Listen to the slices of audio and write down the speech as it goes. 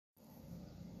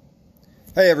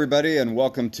Hey everybody, and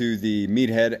welcome to the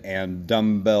Meathead and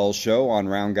Dumbbell Show on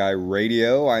Round Guy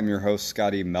Radio. I'm your host,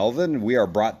 Scotty Melvin. We are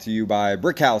brought to you by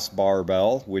Brickhouse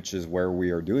Barbell, which is where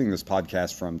we are doing this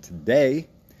podcast from today.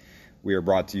 We are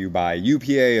brought to you by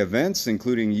UPA events,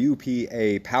 including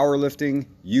UPA Powerlifting,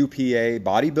 UPA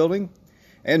Bodybuilding,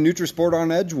 and Nutrisport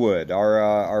on Edgewood,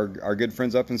 our good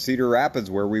friends up in Cedar Rapids,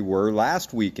 where we were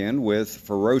last weekend with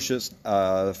Ferocious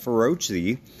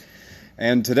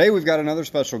And today we've got another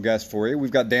special guest for you.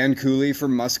 We've got Dan Cooley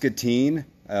from Muscatine,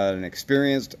 an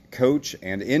experienced coach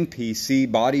and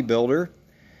NPC bodybuilder.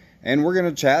 And we're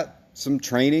going to chat some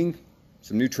training,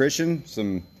 some nutrition,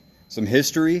 some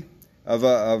history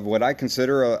of what I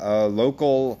consider a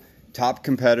local top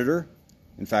competitor.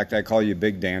 In fact, I call you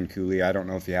Big Dan Cooley. I don't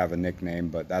know if you have a nickname,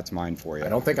 but that's mine for you. I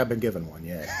don't think I've been given one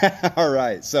yet. All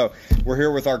right. So we're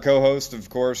here with our co-host, of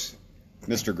course,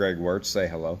 Mr. Greg Wirtz. Say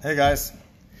hello. Hey, guys.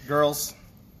 Girls.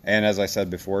 And as I said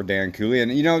before, Dan Cooley.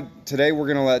 And, you know, today we're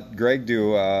going to let Greg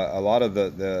do a lot of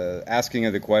the asking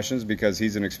of the questions because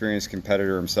he's an experienced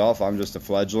competitor himself. I'm just a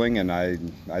fledgling, and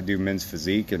I do men's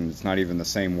physique, and it's not even the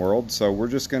same world. So we're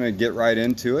just going to get right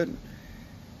into it.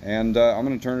 And I'm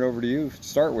going to turn it over to you to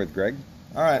start with, Greg.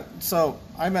 All right. So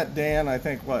I met Dan, I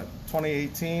think,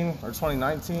 2018 or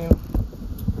 2019?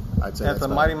 I'd say at the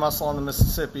Mighty Muscle on the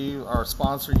Mississippi. Our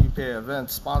sponsor, UPA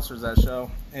Events, sponsors that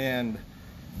show. And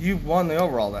you won the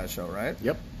overall that show, right?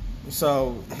 Yep.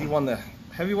 So he won the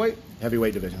heavyweight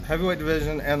division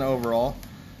and the overall.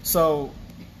 So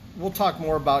we'll talk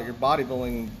more about your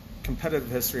bodybuilding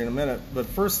competitive history in a minute. But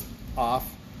first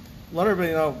off, let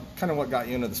everybody know kind of what got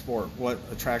you into the sport, what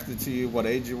attracted to you, what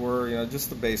age you were, just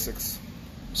the basics.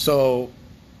 So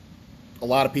a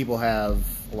lot of people have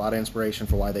a lot of inspiration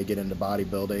for why they get into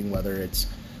bodybuilding, whether it's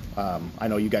I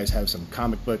know you guys have some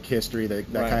comic book history that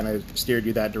right. kind of steered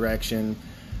you that direction.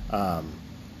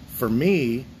 For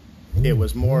me, it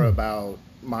was more about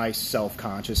my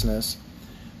self-consciousness.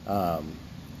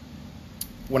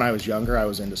 When I was younger, I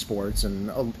was into sports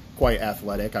and quite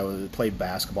athletic. I played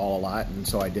basketball a lot, and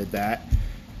so I did that.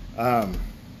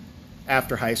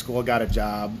 After high school, I got a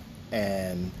job,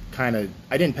 and I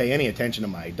didn't pay any attention to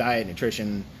my diet,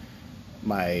 nutrition,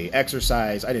 my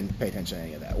exercise. I didn't pay attention to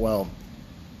any of that. Well,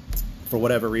 for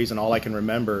whatever reason, all I can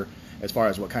remember as far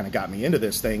as what kind of got me into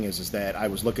this thing is that I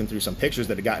was looking through some pictures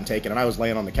that had gotten taken, and I was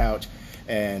laying on the couch,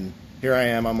 and here I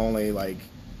am, I'm only like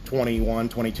 21,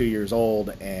 22 years old,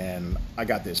 and I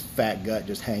got this fat gut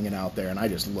just hanging out there, and I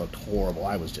just looked horrible.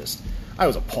 I was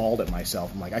appalled at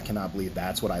myself. I'm like, I cannot believe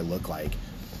that's what I look like.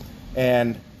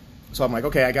 And so I'm like,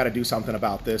 okay, I got to do something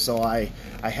about this. So I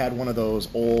had one of those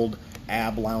old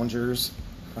ab loungers.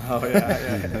 Oh,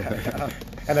 yeah.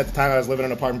 And at the time I was living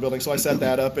in an apartment building, so I set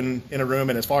that up in a room,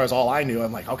 and as far as all I knew,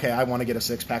 I'm like, okay, I want to get a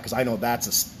six-pack because I know that's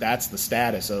the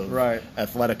status of right.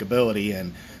 athletic ability.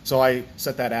 And so I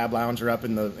set that ab lounger up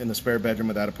in the spare bedroom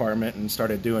of that apartment and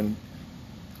started doing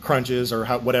crunches or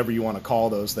whatever you want to call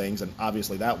those things, and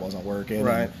obviously that wasn't working.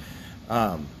 Right.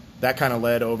 And, that kind of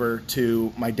led over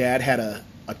to my dad had a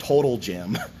total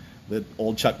gym. The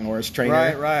old Chuck Norris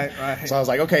trainer. Right. So I was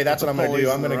like, okay, that's what I'm going to do.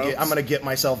 I'm going to get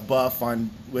myself buff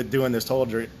with doing this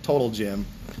total gym.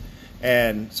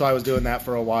 And so I was doing that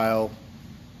for a while.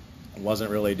 Wasn't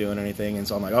really doing anything. And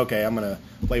so I'm like, okay, I'm going to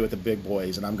play with the big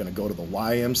boys, and I'm going to go to the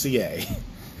YMCA.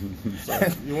 So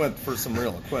you went for some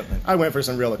real equipment. I went for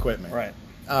some real equipment. Right.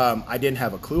 I didn't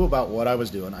have a clue about what I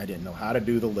was doing. I didn't know how to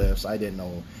do the lifts. I didn't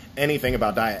know anything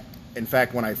about diet. In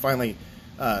fact, when I finally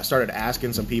started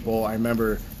asking some people, I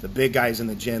remember the big guys in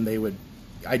the gym,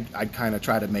 I'd kind of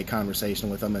try to make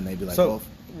conversation with them, and they'd be like, so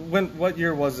what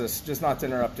year was this? Just not to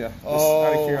interrupt you. Just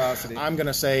out of curiosity. I'm going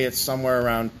to say it's somewhere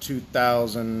around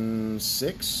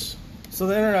 2006. So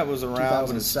the internet was around,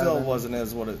 but it still wasn't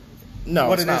as what it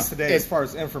is today as far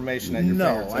as information at your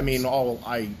fingertips. I mean, all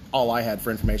I had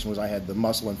for information was I had the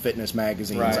Muscle and Fitness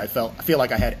magazines. Right. I feel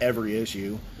like I had every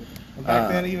issue.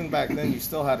 Even back then, you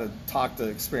still had to talk to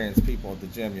experienced people at the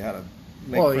gym. You had to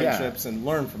make friendships and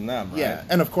learn from them, right? Yeah,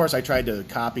 and of course, I tried to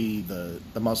copy the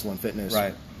Muscle and Fitness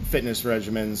fitness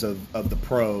regimens of the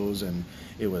pros, and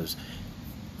it was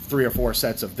 3 or 4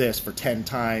 sets of this for 10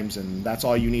 times, and that's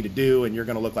all you need to do, and you're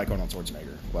going to look like Arnold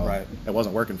Schwarzenegger. Well, it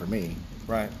wasn't working for me.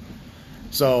 Right.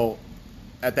 So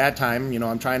at that time,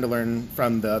 I'm trying to learn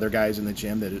from the other guys in the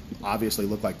gym that obviously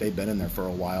looked like they'd been in there for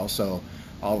a while, so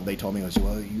all they told me was,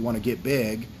 well, you want to get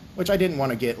big, which I didn't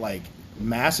want to get like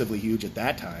massively huge at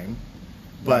that time,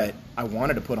 but I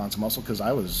wanted to put on some muscle because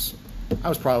I was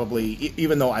probably,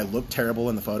 even though I looked terrible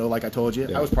in the photo, like I told you,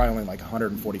 I was probably only like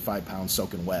 145 pounds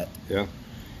soaking wet. Yeah.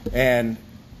 And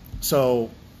so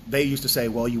they used to say,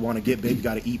 well, you want to get big, you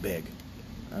got to eat big.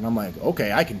 And I'm like,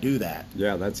 okay, I can do that.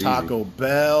 Yeah, that's Taco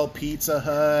Bell, Pizza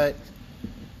Hut.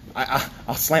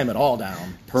 I'll slam it all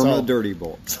down. Dirty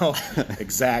bowl. So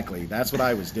exactly, that's what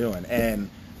I was doing. And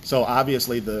so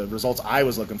obviously the results I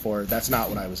was looking for, that's not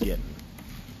what I was getting.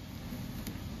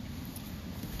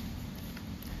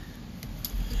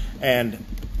 And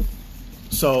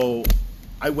so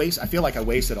I feel like I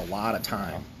wasted a lot of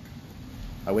time.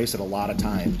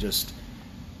 Just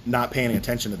not paying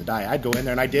attention to the diet. I'd go in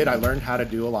there, and I learned how to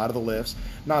do a lot of the lifts.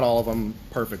 Not all of them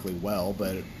perfectly well,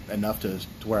 but enough to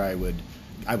where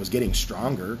I was getting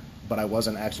stronger, but I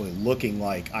wasn't actually looking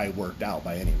like I worked out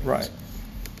by any means. Right.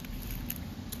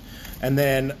 And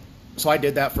then, so I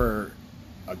did that for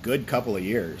a good couple of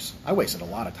years. I wasted a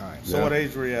lot of time. So what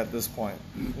age were you at this point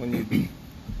when you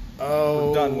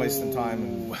were done wasting time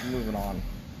and moving on?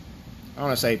 I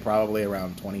want to say probably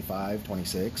around 25,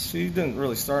 26. So you didn't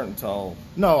really start until...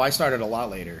 No, I started a lot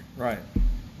later. Right.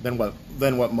 Than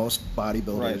what most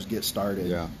bodybuilders get started.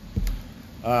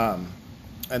 Yeah.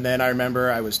 And then I remember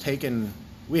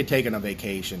we had taken a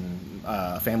vacation,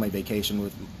 a family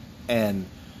vacation and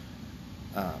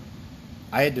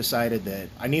I had decided that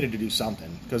I needed to do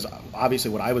something because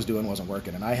obviously what I was doing wasn't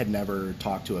working, and I had never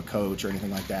talked to a coach or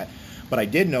anything like that. But I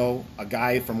did know a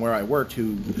guy from where I worked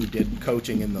who did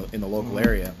coaching in the local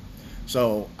area.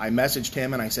 So I messaged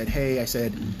him and I said, hey,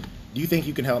 do you think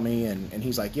you can help me? And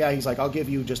he's like, yeah. He's like, I'll give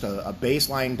you just a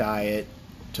baseline diet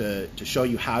to show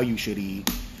you how you should eat,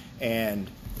 and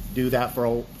do that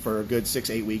for a good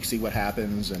 6-8 weeks, see what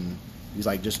happens. And he's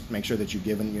like, just make sure that you've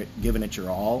given it your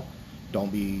all. Don't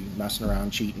be messing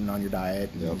around, cheating on your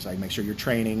diet. And he's like, make sure you're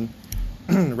training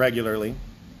regularly.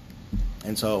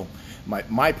 And so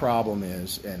my problem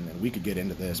is, and we could get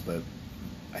into this, but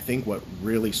I think what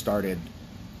really started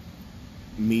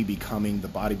me becoming the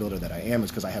bodybuilder that I am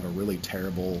is because I have a really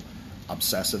terrible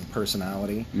obsessive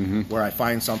personality, where I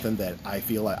find something that I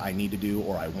feel like I need to do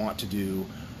or I want to do,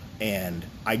 and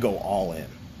I go all in.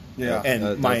 Yeah,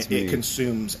 and it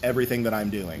consumes everything that I'm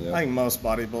doing. Yeah. I think most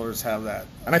bodybuilders have that.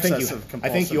 And I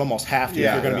think you almost have to if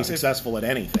you're going to be successful at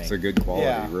anything. It's a good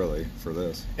quality, really, for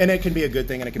this. And it can be a good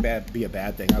thing, and it can be a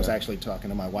bad thing. I was actually talking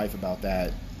to my wife about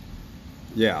that.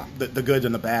 Yeah, the good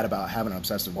and the bad about having an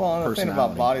obsessive personality. Well, the thing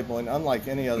about bodybuilding, unlike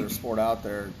any other sport out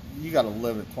there, you got to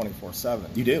live it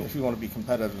 24/7. You do if you want to be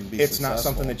competitive and be It's successful. not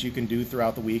something that you can do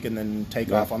throughout the week and then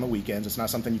take off on the weekends. It's not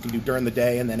something you can do during the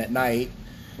day and then at night.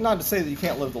 Not to say that you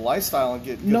can't live the lifestyle and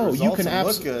get good results you can and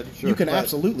look good. You can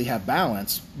absolutely have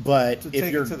balance, but to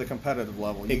take it to the competitive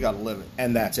level, you got to live it.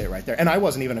 And that's it right there. And I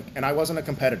wasn't a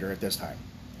competitor at this time.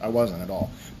 I wasn't at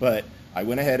all. But I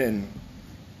went ahead and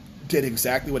did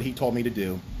exactly what he told me to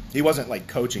do. He wasn't like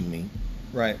coaching me.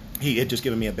 Right. He had just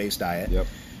given me a base diet. Yep.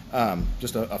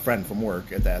 Just a friend from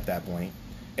work at that point.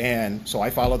 And so I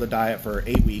followed the diet for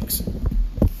 8 weeks.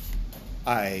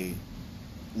 I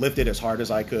lifted as hard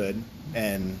as I could,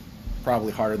 and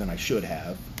probably harder than I should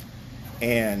have.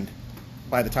 And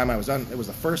by the time I was done, it was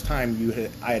the first time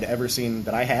I had ever seen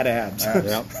that I had abs. Yep.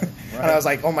 Right. And I was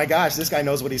like, oh my gosh, this guy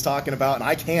knows what he's talking about, and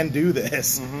I can do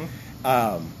this.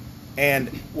 And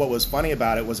what was funny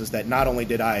about it was that not only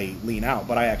did I lean out,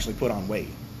 but I actually put on weight.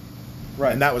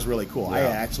 Right. And that was really cool. Yeah. I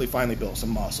actually finally built some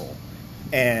muscle.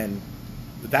 And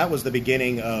that was the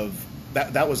beginning of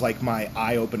that was like my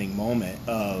eye-opening moment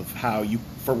of how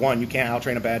for one, you can't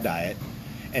out-train a bad diet,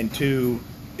 and two,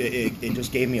 it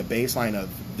just gave me a baseline of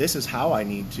this is how I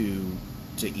need to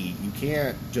eat. You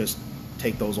can't just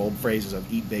take those old phrases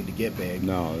of eat big to get big.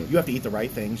 No. You have to eat the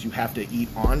right things. You have to eat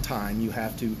on time. You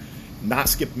have to not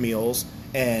skip meals.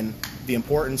 And the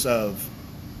importance of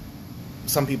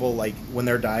some people, like when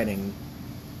they're dieting,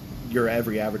 your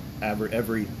everyday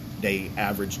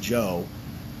average Joe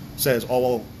says, oh,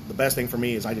 well, the best thing for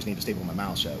me is I just need to staple my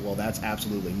mouth shut. Well, that's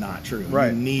absolutely not true.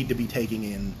 Right. You need to be taking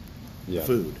in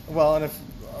food. Well, and if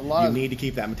you need to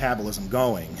keep that metabolism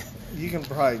going. You can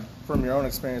probably, from your own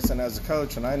experience and as a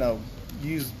coach, and I know,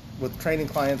 use with training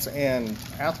clients and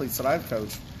athletes that I've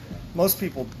coached, most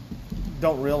people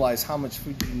don't realize how much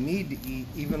food you need to eat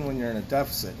even when you're in a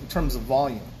deficit in terms of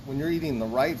volume. When you're eating the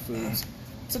right foods,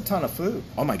 it's a ton of food.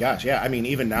 Oh my gosh, yeah. I mean,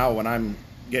 even now when I'm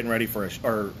getting ready for a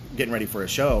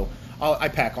show, I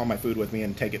pack all my food with me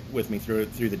and take it with me through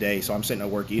the day. So I'm sitting at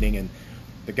work eating, and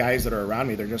the guys that are around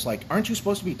me, they're just like, aren't you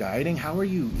supposed to be dieting? How are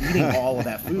you eating all of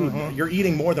that food? You're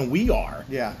eating more than we are.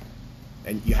 Yeah.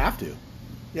 And you have to.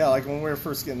 Yeah, like when we were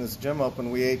first getting this gym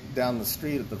open, we ate down the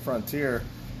street at the Frontier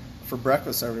for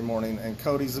breakfast every morning, and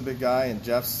Cody's a big guy, and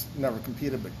Jeff's never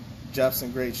competed, but Jeff's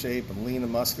in great shape and lean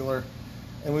and muscular.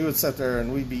 And we would sit there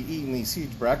and we'd be eating these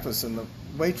huge breakfasts, and the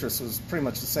waitress was pretty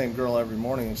much the same girl every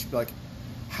morning, and she'd be like,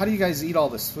 how do you guys eat all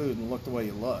this food and look the way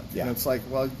you look? Yeah. And it's like,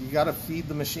 well, you got to feed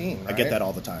the machine, right? I get that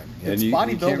all the time. It's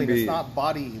bodybuilding. It's not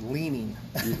body leaning.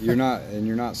 You're not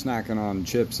snacking on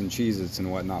chips and Cheez-Its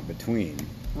and whatnot between.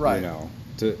 Right. You know,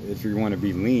 if you want to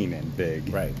be lean and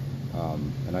big. Right.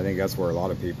 And I think that's where a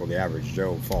lot of people, the average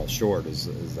Joe, falls short is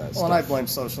that stuff. Well, and I blame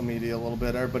social media a little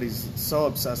bit. Everybody's so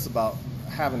obsessed about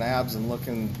having abs and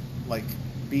looking like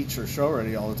beach or show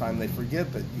ready all the time. They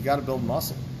forget that you got to build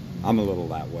muscle. I'm a little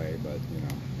that way, but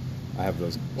I have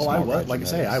those. Well, I was, like I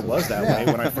say, I was that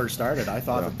way when I first started. I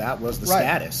thought that was the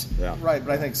status. Yeah. Right,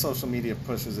 but I think social media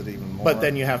pushes it even more. But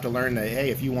then you have to learn that, hey,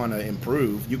 if you want to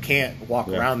improve, you can't walk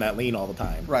around that lean all the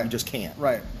time. Right. You just can't.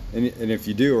 Right. And if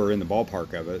you do, or in the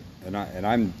ballpark of it, and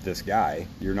I'm this guy,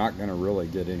 you're not going to really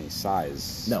get any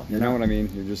size. No. You know what I mean?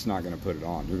 You're just not going to put it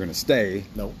on. You're going to stay.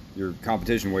 Nope. Your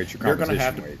competition weight's your You're competition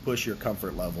going to have weight. to push your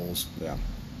comfort levels. Yeah.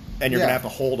 And you're going to have to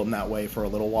hold them that way for a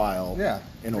little while. Yeah.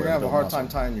 In You're order going to have to a hard muscle. time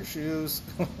tying your shoes.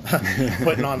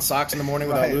 Putting on socks in the morning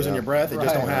without losing your breath, it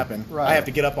just don't happen. Right. I have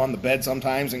to get up on the bed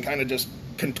sometimes and kind of just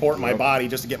contort my body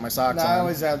just to get my socks Now, on. I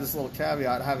always add this little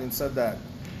caveat, having said that,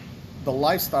 the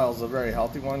lifestyle is a very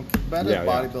healthy one. Competitive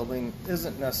bodybuilding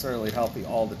isn't necessarily healthy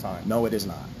all the time. No, it is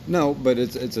not. No, but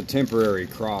it's a temporary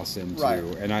cross into, Right.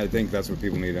 and I think that's what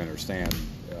people need to understand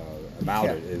about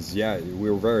it is, we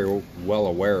were very well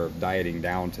aware of dieting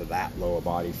down to that low of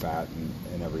body fat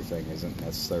and everything isn't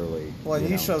necessarily. Well, and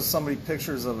you show somebody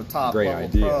pictures of a top Great level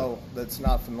idea. pro that's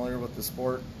not familiar with the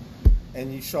sport,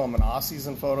 and you show them an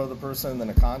off-season photo of the person, and then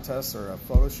a contest or a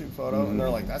photo shoot photo, and they're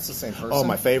like, "That's the same person." Oh,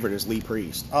 my favorite is Lee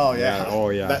Priest. Oh yeah. Oh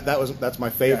yeah. That's my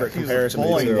favorite he was a comparison.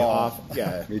 bowling between the ball. off.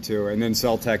 Yeah. Me too. And then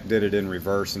Celtec did it in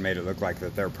reverse and made it look like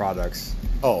that their products.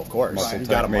 Oh, of course. Muscle You Tech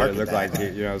got to made market it look that. like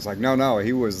it's like no,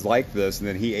 he was like this, and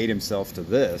then he ate himself to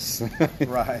this.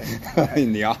 Right.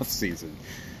 In the off season.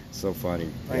 So funny.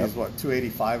 I think he's what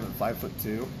 285 and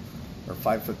 5'2", or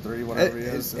 5'3", whatever he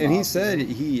is. And he said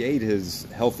he ate his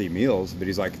healthy meals, but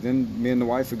he's like, then me and the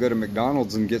wife would go to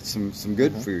McDonald's and get some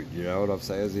good food. You know what I'm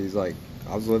saying? He's like,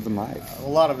 I was living life. A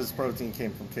lot of his protein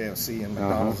came from KFC and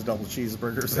McDonald's double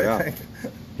cheeseburgers. I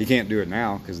think. He can't do it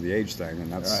now because of the age thing,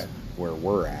 and that's where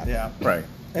we're at. Yeah. Right.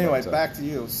 Anyways, back to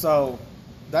you. So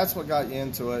that's what got you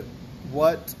into it.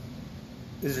 What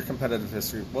is your competitive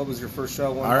history? What was your first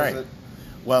show? When was it?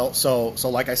 Well, so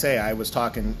like I say, I was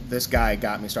talking. This guy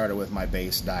got me started with my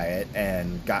base diet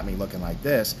and got me looking like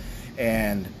this,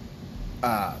 and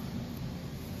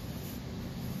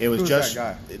it was Who's just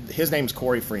that guy? His name's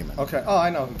Corey Freeman. Okay. Oh, I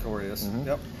know who Corey is. Mm-hmm.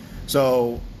 Yep.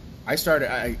 So I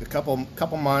started a couple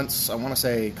months. I want to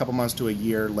say a couple months to a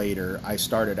year later. I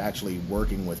started actually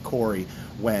working with Corey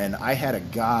when I had a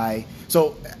guy.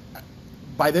 So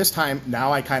by this time,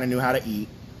 now I kind of knew how to eat.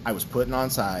 I was putting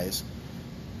on size,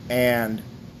 and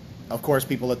of course,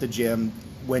 people at the gym,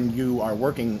 when you are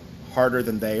working harder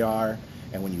than they are,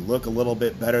 and when you look a little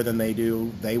bit better than they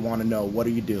do, they want to know, what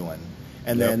are you doing?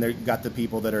 And then they got the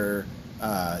people that are,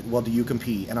 well, do you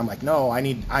compete? And I'm like, no, I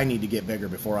need to get bigger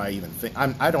before I even think.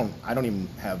 I don't even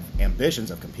have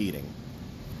ambitions of competing.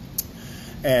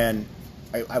 And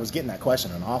I was getting that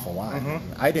question an awful lot.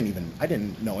 Mm-hmm. I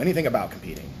didn't know anything about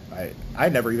competing.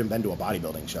 I'd never even been to a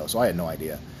bodybuilding show, so I had no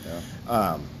idea.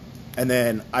 Yeah. And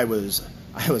then I was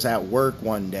at work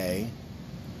one day,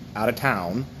 out of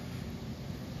town,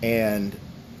 and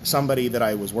somebody that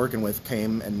I was working with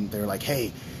came and they're like,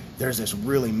 "Hey, there's this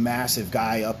really massive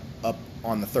guy up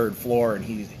on the third floor, and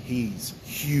he's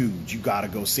huge. You got to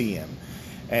go see him."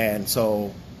 And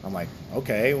so I'm like,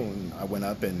 "Okay." When I went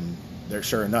up, and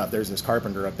sure enough, there's this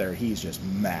carpenter up there. He's just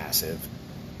massive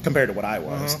compared to what I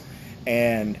was. Mm-hmm.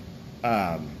 And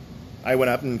I went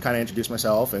up and kind of introduced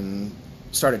myself and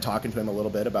started talking to him a little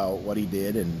bit about what he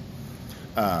did,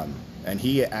 and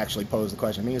he actually posed the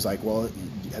question to me. He's like, "Well,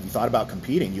 have you thought about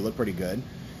competing? You look pretty good."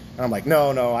 And I'm like,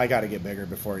 no, I got to get bigger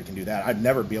before you can do that. I'd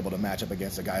never be able to match up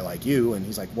against a guy like you. And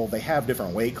he's like, "Well, they have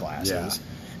different weight classes,"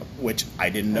 which I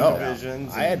didn't know.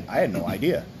 I had no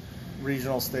idea.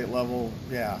 Regional, state level,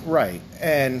 yeah. Right.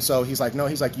 And so he's like, "No,"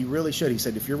 he's like, "You really should." He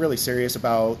said, "If you're really serious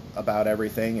about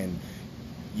everything and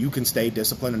you can stay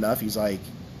disciplined enough," he's like,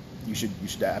 you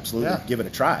should absolutely give it a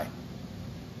try."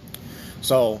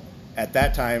 So at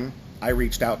that time, I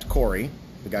reached out to Corey,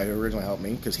 the guy who originally helped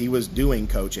me, because he was doing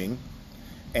coaching,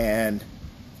 and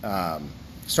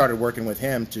started working with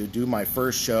him to do my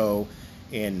first show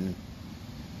in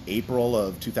April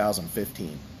of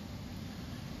 2015.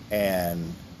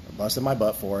 And I busted my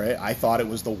butt for it. I thought it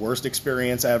was the worst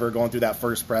experience ever going through that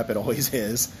first prep. It always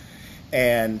is.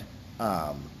 And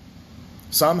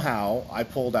somehow I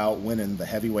pulled out winning the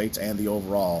heavyweights and the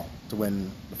overall to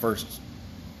win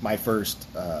my first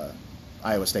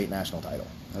Iowa State national title.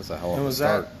 That's a hell of And a was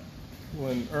start. that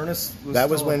when Ernest was That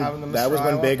was still having the Mr. when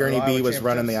Iowa, Big or Ernie B Iowa was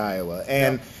running the Championships?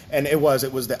 Iowa, and it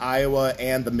was the Iowa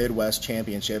and the Midwest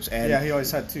Championships, and Yeah, he always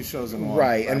had 2 shows in one.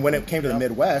 right. And when it came to the Yep.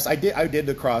 Midwest, I did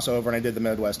the crossover and I did the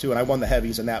Midwest too, and I won the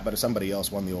heavies in that, but somebody else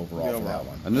won the overall for that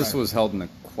one. And this Right. was held in the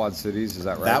Quad Cities, is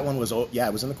that right? That one was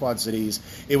it was in the Quad Cities.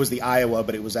 It was the Iowa,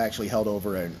 but it was actually held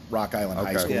over in Rock Island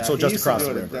High Okay. School, Yeah, so he just used to across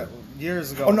do the it river.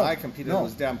 years ago Oh, no, when I competed, no. it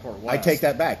was Davenport West. I take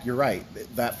that back. You're right.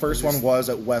 That first one was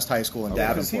at West High School in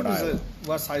Because he Davenport, was Iowa. at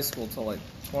West High School till like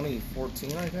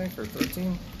 2014, I think, or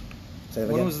 13. Say that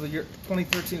When again? was the year?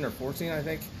 2013 or 14, I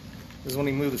think, is when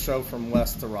he moved the show from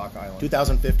West to Rock Island.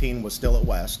 2015 was still at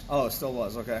West, Oh, it still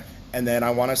was. Okay. and then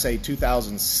I want to say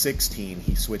 2016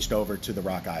 he switched over to the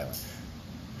Rock Island.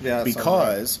 Yeah. that sounds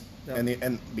because right.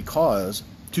 Yep. because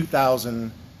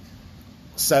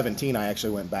 2017 I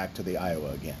actually went back to the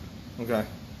Iowa again. Okay.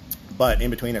 But in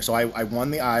between there, so I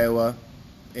won the Iowa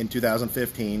in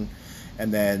 2015,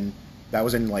 and then that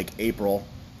was in like April,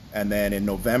 and then in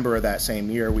November of that same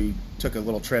year we took a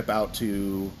little trip out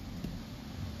to,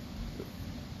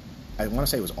 I want to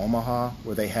say it was Omaha,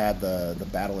 where they had the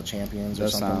Battle of Champions or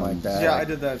That something like sounds- that. Yeah, I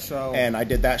did that show. And I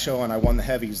did that show and I won the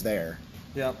heavies there.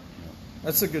 Yep.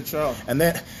 That's a good show. And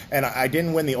I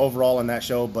didn't win the overall in that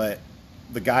show, but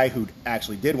the guy who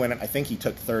actually did win it, I think he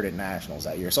took third at nationals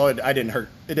that year. So it didn't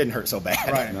hurt so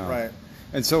bad. Right. No. Right.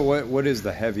 And so what is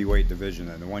the heavyweight division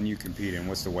then? The one you compete in?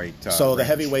 What's the weight? So the range?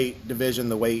 heavyweight division,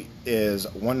 the weight is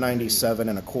 197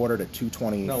 and a quarter to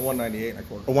 220. No, 198 and a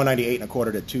quarter. Or 198 and a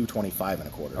quarter to 225 and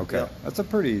a quarter. Okay, Yep. that's a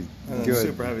pretty And good.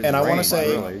 super heavy. And I want to range,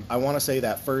 say, really.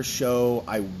 that first show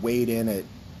I weighed in at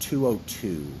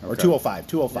 202 or Okay. 205, You're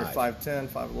 205. 5'10",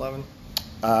 5'11".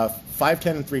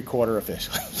 5'10" and 3/4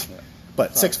 officially,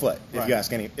 but 6 foot. If Right. you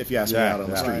ask me Yeah, out on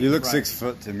the yeah. street. You look Right. 6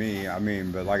 foot to me. I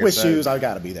mean, but like With I said, shoes, I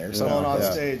got to be there. So Going on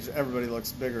yeah. stage, everybody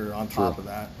looks bigger on top True. of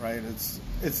that, right?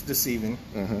 It's deceiving.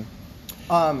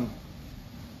 Mhm.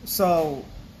 So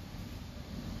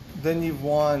then you've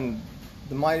won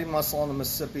the Mighty Muscle on the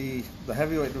Mississippi, the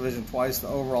heavyweight division twice, the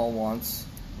overall once,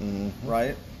 Mhm.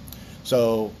 right?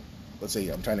 So let's see.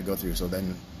 I'm trying to go through. So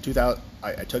then 2000,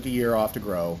 I took a year off to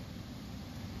grow.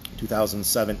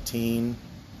 2017,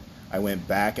 I went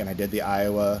back and I did the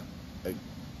Iowa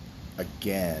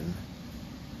again.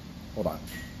 Hold on,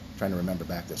 trying to remember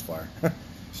back this far.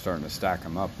 starting to stack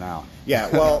them up now. Yeah,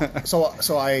 well,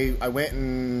 so I went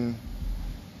and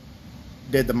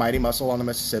did the Mighty Muscle on the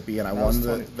Mississippi, and I That won was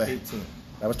the 2018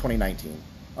 that was 2019.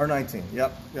 or 19.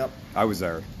 Yep. I was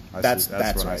there. That's when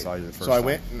right. I saw you the first so I time.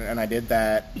 went and I did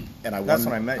that, and I won. That's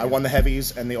when I met you. I won the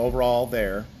heavies and the overall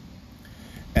there,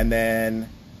 and then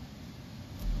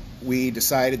we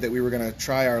decided that we were going to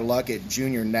try our luck at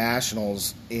junior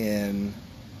nationals in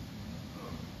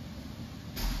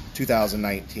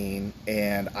 2019,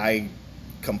 and I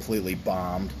completely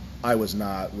bombed. I was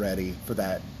not ready for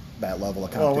that level of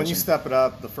competition. Well, when you step it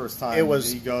up the first time, It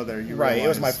was- you go there. You Right, it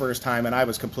was my realize- first time, and I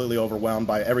was completely overwhelmed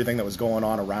by everything that was going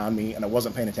on around me, and I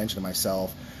wasn't paying attention to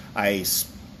myself. I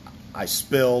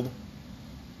spilled.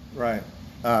 Right.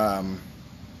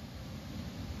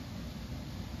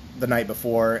 The night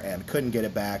before and couldn't get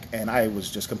it back, and I was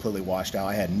just completely washed out.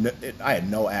 I had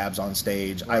no abs on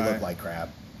stage. I Right. looked like crap.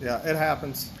 Yeah, it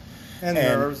happens. And And-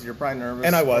 nerves. You're probably nervous.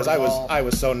 And I was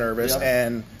cortisol. so nervous. Yep.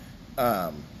 And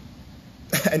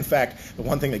in fact, the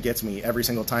one thing that gets me every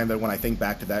single time that when I think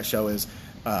back to that show is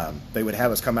they would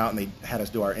have us come out and they had us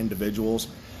do our individuals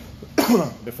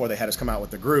before they had us come out with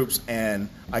the groups, and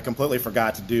I completely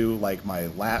forgot to do like my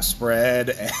lat spread,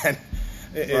 and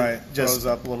it Right. just Rose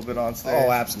up a little bit on stage.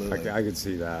 oh, absolutely. I could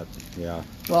see that. Yeah.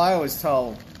 Well, I always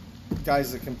tell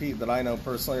guys that compete that I know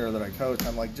personally or that I coach,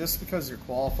 I'm like, just because you're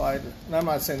qualified, and I'm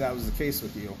not saying that was the case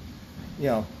with you,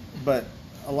 but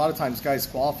a lot of times guys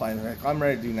qualify and they're like, I'm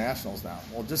ready to do nationals now.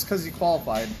 Well, just because you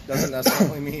qualified doesn't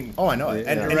necessarily mean Oh, I know it.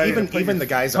 Yeah. And, you're and ready even to put even your the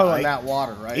guys toe that in that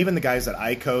water, right? even the guys that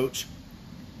I coach,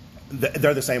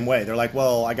 they're the same way. They're like,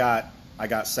 well, I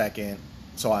got second,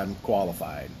 so I'm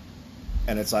qualified.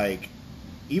 And it's like,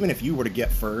 even if you were to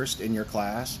get first in your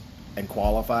class and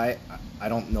qualify, I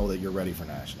don't know that you're ready for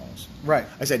nationals. right,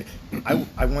 I said,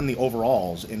 I won the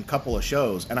overalls in a couple of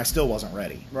shows, and I still wasn't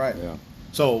ready. right. Yeah.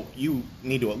 So you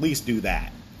need to at least do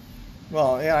that.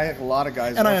 Well, yeah, I think a lot of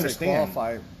guys And I once they understand.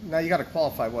 qualify. Now you got to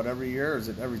qualify every year, or is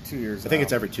it every 2 years? I think now?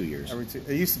 it's every 2 years. Every two.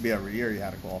 It used to be every year you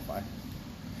had to qualify.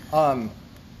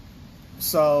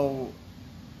 So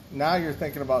now you're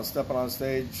thinking about stepping on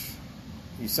stage.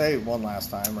 You say one last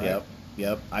time, right?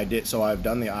 Yep. I did. So I've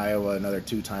done the Iowa another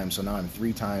 2 times. So now I'm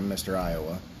 3-time Mr.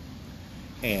 Iowa,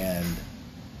 and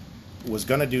was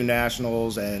gonna do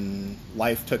nationals, and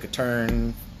life took a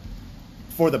turn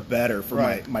for the better for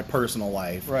my personal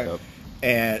life. Right.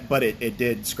 Yep. But it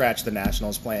did scratch the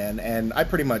nationals plan, and I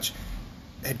pretty much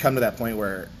had come to that point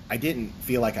where I didn't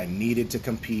feel like I needed to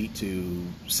compete to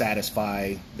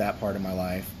satisfy that part of my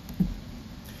life.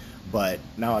 But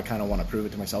now I kind of want to prove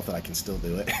it to myself that I can still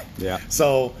do it. Yeah.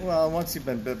 So, well, once you've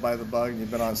been bit by the bug and you've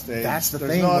been on stage, that's the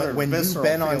there's thing. No when you've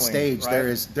been on stage,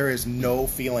 right? there is no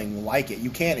feeling like it. You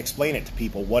can't explain it to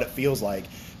people what it feels like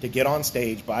to get on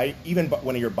stage even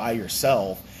when you're by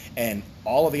yourself and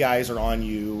all of the eyes are on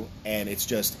you, and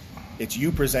it's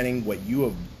you presenting what you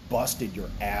have busted your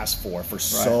ass for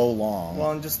so long.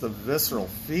 Well, and just the visceral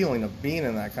feeling of being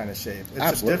in that kind of shape. It's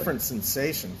Absolutely. a different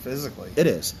sensation physically. It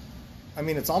is. I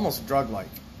mean, it's almost drug-like,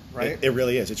 right? It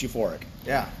really is. It's euphoric.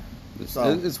 Yeah.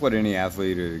 It's what any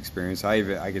athlete would experience.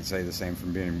 I could say the same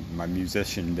from being in my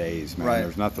musician days, man.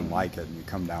 There's nothing like it, and you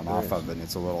come down off of it, and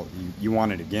it's a little, you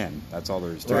want it again. That's all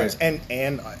there is to it.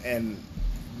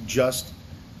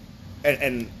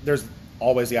 And there's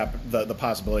always the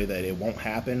possibility that it won't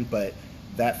happen, but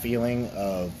that feeling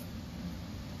of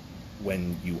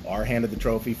when you are handed the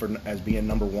trophy as being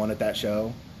number one at that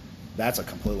show, that's a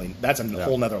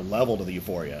whole nother level to the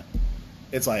euphoria.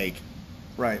 It's like,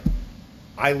 right,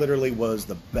 I literally was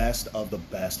the best of the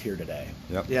best here today.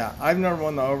 Yep. Yeah, I've never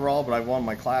won the overall, but I've won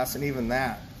my class, and even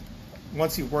that,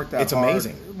 once you work that it's hard,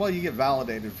 amazing. Well, you get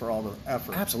validated for all the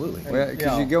effort. Absolutely.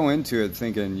 Because you go into it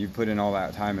thinking you put in all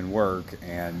that time and work,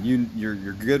 and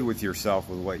you're good with yourself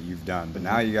with what you've done. But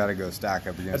now you got to go stack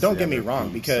up against. Don't get me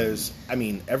wrong, because I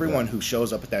mean, everyone who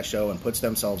shows up at that show and puts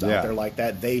themselves out there like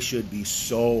that, they should be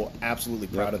so absolutely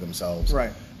proud of themselves,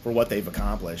 for what they've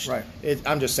accomplished. Right.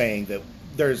 I'm just saying that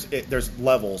there's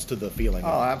levels to the feeling.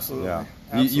 Oh, absolutely. Yeah.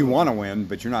 Absolutely. You want to win,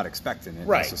 but you're not expecting it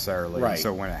necessarily. Right.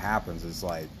 So when it happens, it's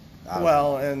like.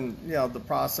 Well, and the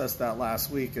process that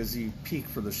last week as you peak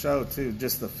for the show too,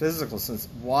 just the physical sense,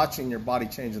 watching your body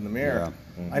change in the mirror.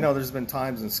 Yeah. I know there's been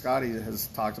times, and Scotty has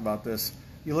talked about this.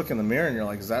 You look in the mirror and you're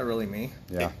like, "Is that really me?"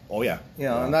 Yeah.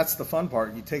 And that's the fun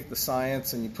part. You take the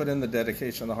science and you put in the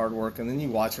dedication, the hard work, and then you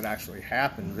watch it actually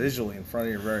happen visually in front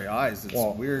of your very eyes. It's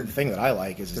weird. The thing that I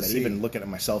like is that even looking at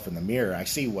myself in the mirror, I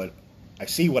see what I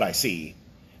see,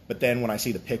 but then when I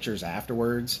see the pictures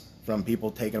afterwards from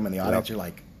people taking them in the audience, you're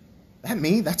like, that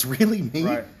me? That's really me?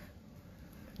 Right.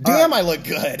 Damn, I look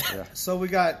good. Yeah. So we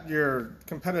got your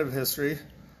competitive history.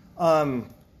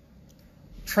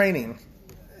 Training,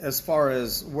 as far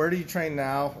as where do you train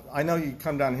now? I know you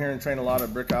come down here and train a lot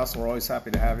at Brick House, and we're always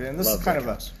happy to have you. And this is kind of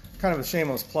a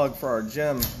shameless plug for our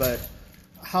gym, but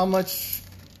how much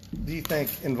do you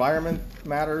think environment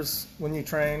matters when you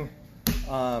train?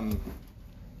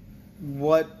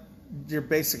 What your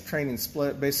basic training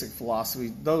split, basic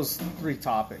philosophy, those three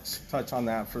topics. Touch on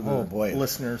that for the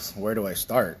listeners. Where do I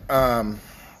start?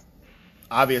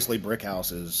 Obviously, Brick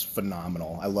House is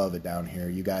phenomenal. I love it down here.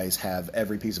 You guys have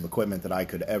every piece of equipment that I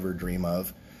could ever dream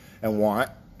of and want.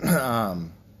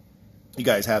 You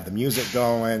guys have the music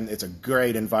going. It's a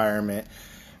great environment.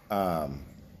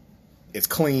 It's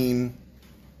clean.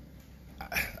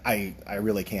 I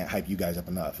really can't hype you guys up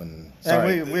enough, and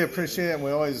we appreciate it, and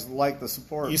we always like the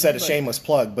support. You said a shameless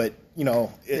plug, but and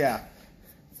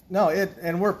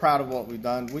we're proud of what we've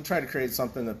done. We try to create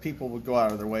something that people would go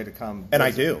out of their way to come. And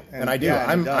I do. Yeah,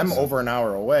 I'm over an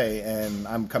hour away, and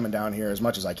I'm coming down here as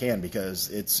much as I can because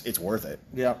it's worth it.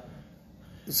 Yeah.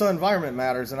 So environment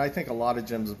matters, and I think a lot of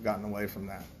gyms have gotten away from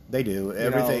that. They do.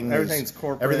 Everything's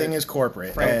corporate. Everything is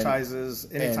corporate. Franchises,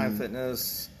 Anytime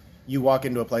Fitness. You walk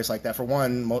into a place like that, for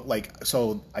one,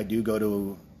 so I do go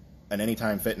to an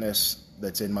Anytime Fitness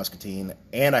that's in Muscatine,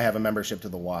 and I have a membership to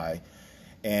the Y.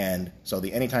 And so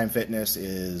the Anytime Fitness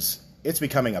it's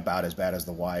becoming about as bad as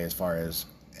the Y as far as,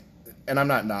 and I'm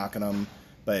not knocking them,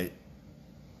 but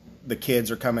the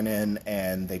kids are coming in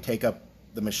and they take up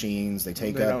the machines, they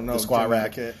take up the squat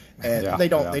rack, and they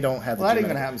don't have the that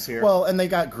even happens here. Well, and they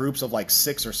got groups of like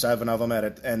 6 or 7 of them at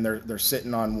it, and they're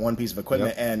sitting on one piece of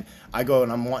equipment, and I go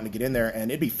and I'm wanting to get in there, and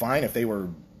it'd be fine if they were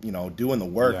doing the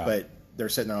work, but they're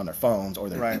sitting there on their phones or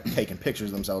they're taking pictures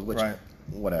of themselves, which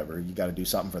whatever, you got to do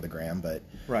something for the gram, but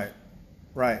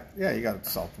Right. Yeah, you got to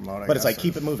self-promote. But it's like,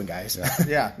 keep it moving, guys.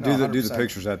 Yeah. No, do the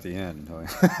pictures at the end.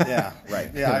 Yeah.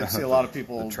 Right. Yeah, I see a lot of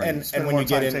people and spend when more you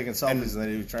time get in, taking selfies than they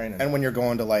do training. And when you're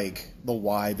going to like the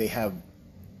Y, they have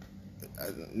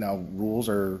now rules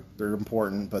they're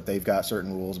important, but they've got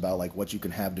certain rules about like what you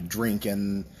can have to drink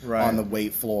on the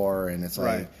weight floor, and it's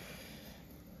like.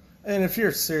 And if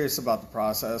you're serious about the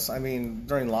process, I mean,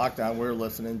 during lockdown, we were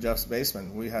lifting in Jeff's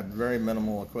basement. We had very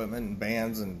minimal equipment and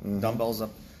bands and dumbbells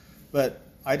up. But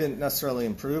I didn't necessarily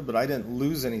improve, but I didn't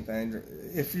lose anything.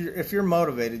 If you're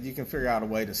motivated, you can figure out a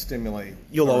way to stimulate.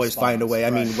 You'll always find a way.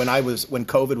 Right. I mean, when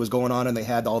COVID was going on and they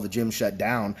had all the gyms shut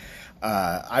down,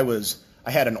 I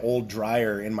had an old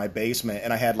dryer in my basement,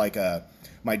 and I had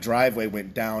my driveway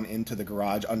went down into the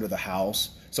garage under the house,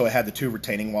 so it had the 2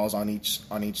 retaining walls on each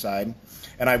side,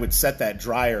 and I would set that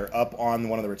dryer up on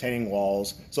one of the retaining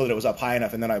walls so that it was up high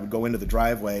enough, and then I would go into the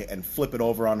driveway and flip it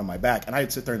over onto my back, and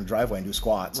I'd sit there in the driveway and do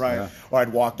squats, right? Yeah. Or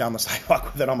I'd walk down the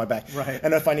sidewalk with it on my back, right?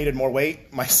 And if I needed more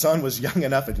weight, my son was young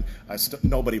enough, and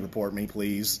nobody report me,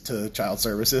 please, to child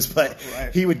services, but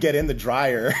right. He would get in the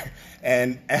dryer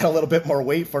and add a little bit more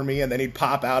weight for me, and then he'd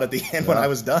pop out at the end when I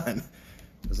was done.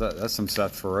 That's some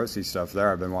Seth Ferrosi stuff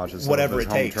there. I've been watching some whatever of his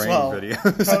it takes. home training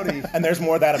videos. Cody, and there's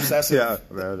more of that obsessive,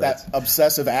 that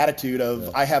obsessive attitude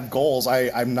of I have goals.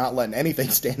 I'm not letting anything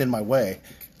stand in my way.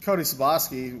 Cody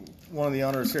Saboski, one of the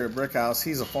owners here at Brick House,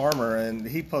 he's a farmer, and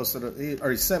he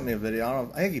sent me a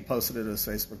video. I think he posted it to his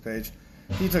Facebook page.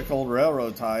 He took old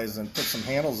railroad ties and put some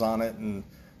handles on it, and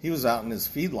he was out in his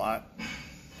feedlot.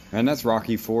 And that's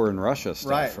Rocky IV in Russia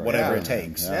stuff, right? Whatever it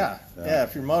takes. Yeah.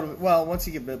 If you're motivated, well, once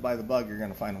you get bit by the bug, you're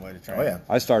going to find a way to train. Oh yeah.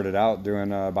 I started out doing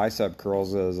bicep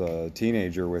curls as a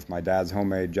teenager with my dad's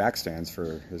homemade jack stands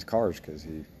for his cars because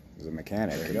he was a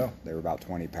mechanic. There you go. They were about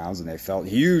 20 pounds and they felt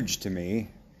huge to me.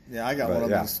 Yeah, I got one of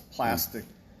those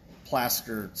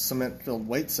plaster cement-filled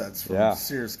weight sets from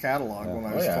Sears catalog when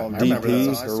I was 12 years old.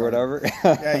 DPs or whatever.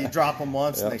 Yeah, you drop them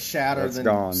once and they shatter, then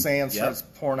gone. sand starts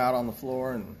pouring out on the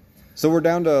floor. And so we're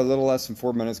down to a little less than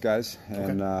 4 minutes, guys.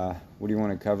 And what do you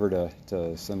want to cover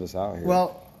to send us out here?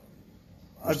 Well,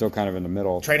 we're still kind of in the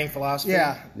middle. Training philosophy?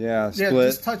 Yeah, split.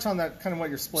 Just touch on that, kind of what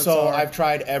your splits are. So I've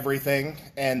tried everything,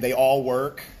 and they all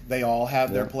work. They all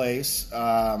have their place.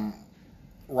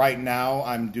 Right now,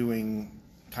 I'm doing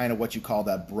kind of what you call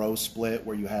that bro split,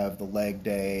 where you have the leg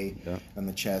day and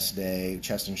the chest day,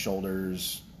 chest and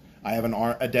shoulders. I have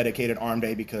a dedicated arm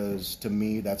day because, to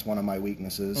me, that's one of my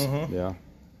weaknesses. Mm-hmm. Yeah.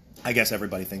 I guess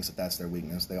everybody thinks that that's their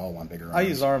weakness. They all want bigger arms. I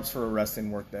use arms for a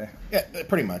resting work day. Yeah,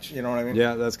 pretty much. You know what I mean?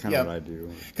 Yeah, that's kind of what I do.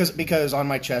 Because on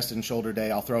my chest and shoulder day,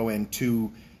 I'll throw in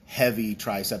 2 heavy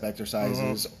tricep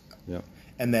exercises. Mm-hmm. Yeah.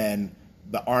 And then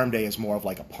the arm day is more of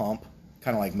like a pump,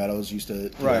 kind of like Meadows used to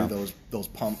do those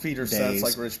pump feeder days. sets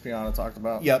like Rich Piana talked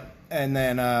about. Yep. And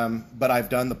then, but I've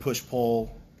done the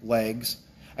push-pull legs.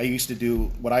 I used to do,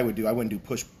 what I would do, I wouldn't do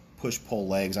push-pull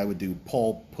legs. I would do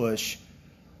pull, push,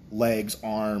 legs,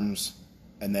 arms,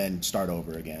 and then start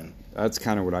over again. That's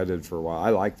kind of what I did for a while.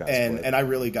 I like that split. And I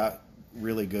really got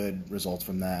really good results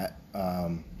from that.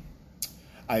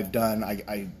 I've done,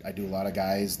 I do a lot of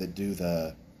guys that do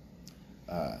the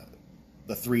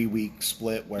 3-week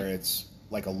split where it's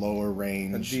like a lower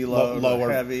range, deload, lower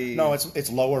heavy. No,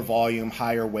 it's lower volume,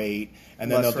 higher weight,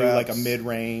 and then they'll do like a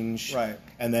mid-range, right,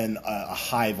 and then a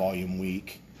high volume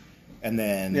week, and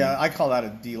then I call that a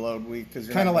deload week because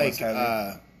you're kind of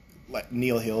like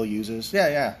Neil Hill uses.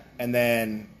 Yeah. And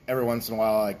then every once in a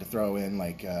while, I like to throw in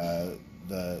like the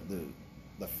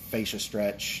fascia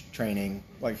stretch training,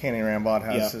 like Hanny Rambot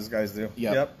has his guys do.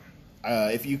 Yep.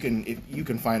 If you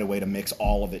can find a way to mix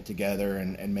all of it together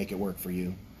and make it work for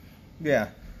you. Yeah.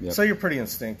 Yep. So you're pretty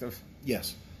instinctive.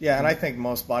 Yes. Yeah, and I think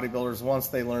most bodybuilders, once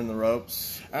they learn the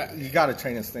ropes, you got to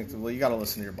train instinctively. You got to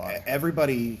listen to your body.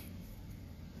 Everybody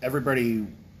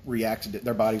reacts.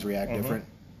 Their bodies react different.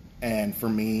 And for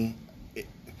me,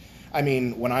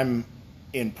 when I'm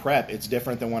in prep, it's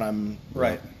different than when I'm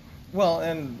right. Well,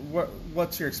 and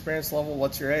what's your experience level?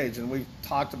 What's your age? And we've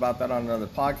talked about that on another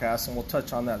podcast, and we'll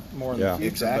touch on that more in the future.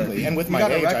 Exactly. And with my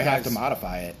age, I have to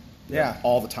modify it. Yeah,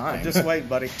 all the time. Just wait,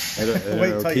 buddy.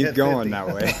 It'll keep going that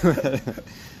way.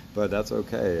 But that's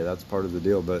okay. That's part of the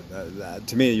deal. But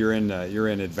to me, you're in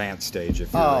advanced stage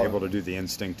if you're able to do the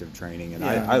instinctive training, and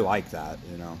I like that.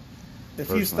 If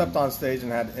you stepped on stage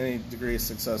and had any degree of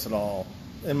success at all,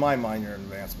 in my mind, you're an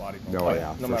advanced bodybuilder. Oh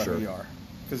yeah, no matter who you are,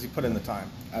 because you put in the time.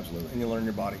 Absolutely. And you learn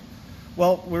your body.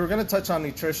 Well, we were going to touch on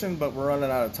nutrition, but we're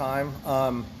running out of time.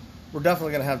 We're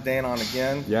definitely going to have Dan on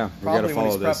again. Yeah, probably when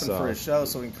he's prepping for his show,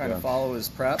 so we can kind of follow his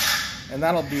prep. And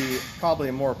that'll be probably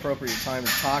a more appropriate time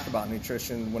to talk about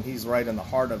nutrition when he's right in the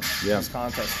heart of his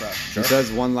contest prep. He says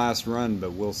one last run,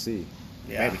 but we'll see.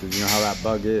 Yeah, because you know how that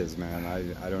bug is, man.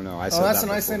 I don't know. That's the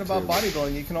nice thing about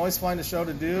bodybuilding. You can always find a show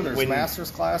to do. There's master's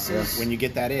classes. When you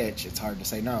get that itch, it's hard to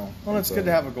say no. Well, it's good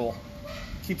to have a goal.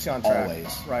 Keeps you on track.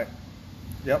 Always. Right.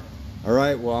 Yep. All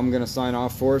right, well, I'm going to sign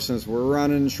off for us since we're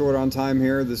running short on time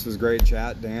here. This was great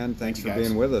chat, Dan. Thanks for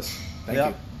being with us. Thank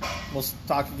you. We'll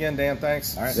talk again, Dan.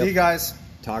 Thanks. All right. See you guys.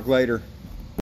 Talk later.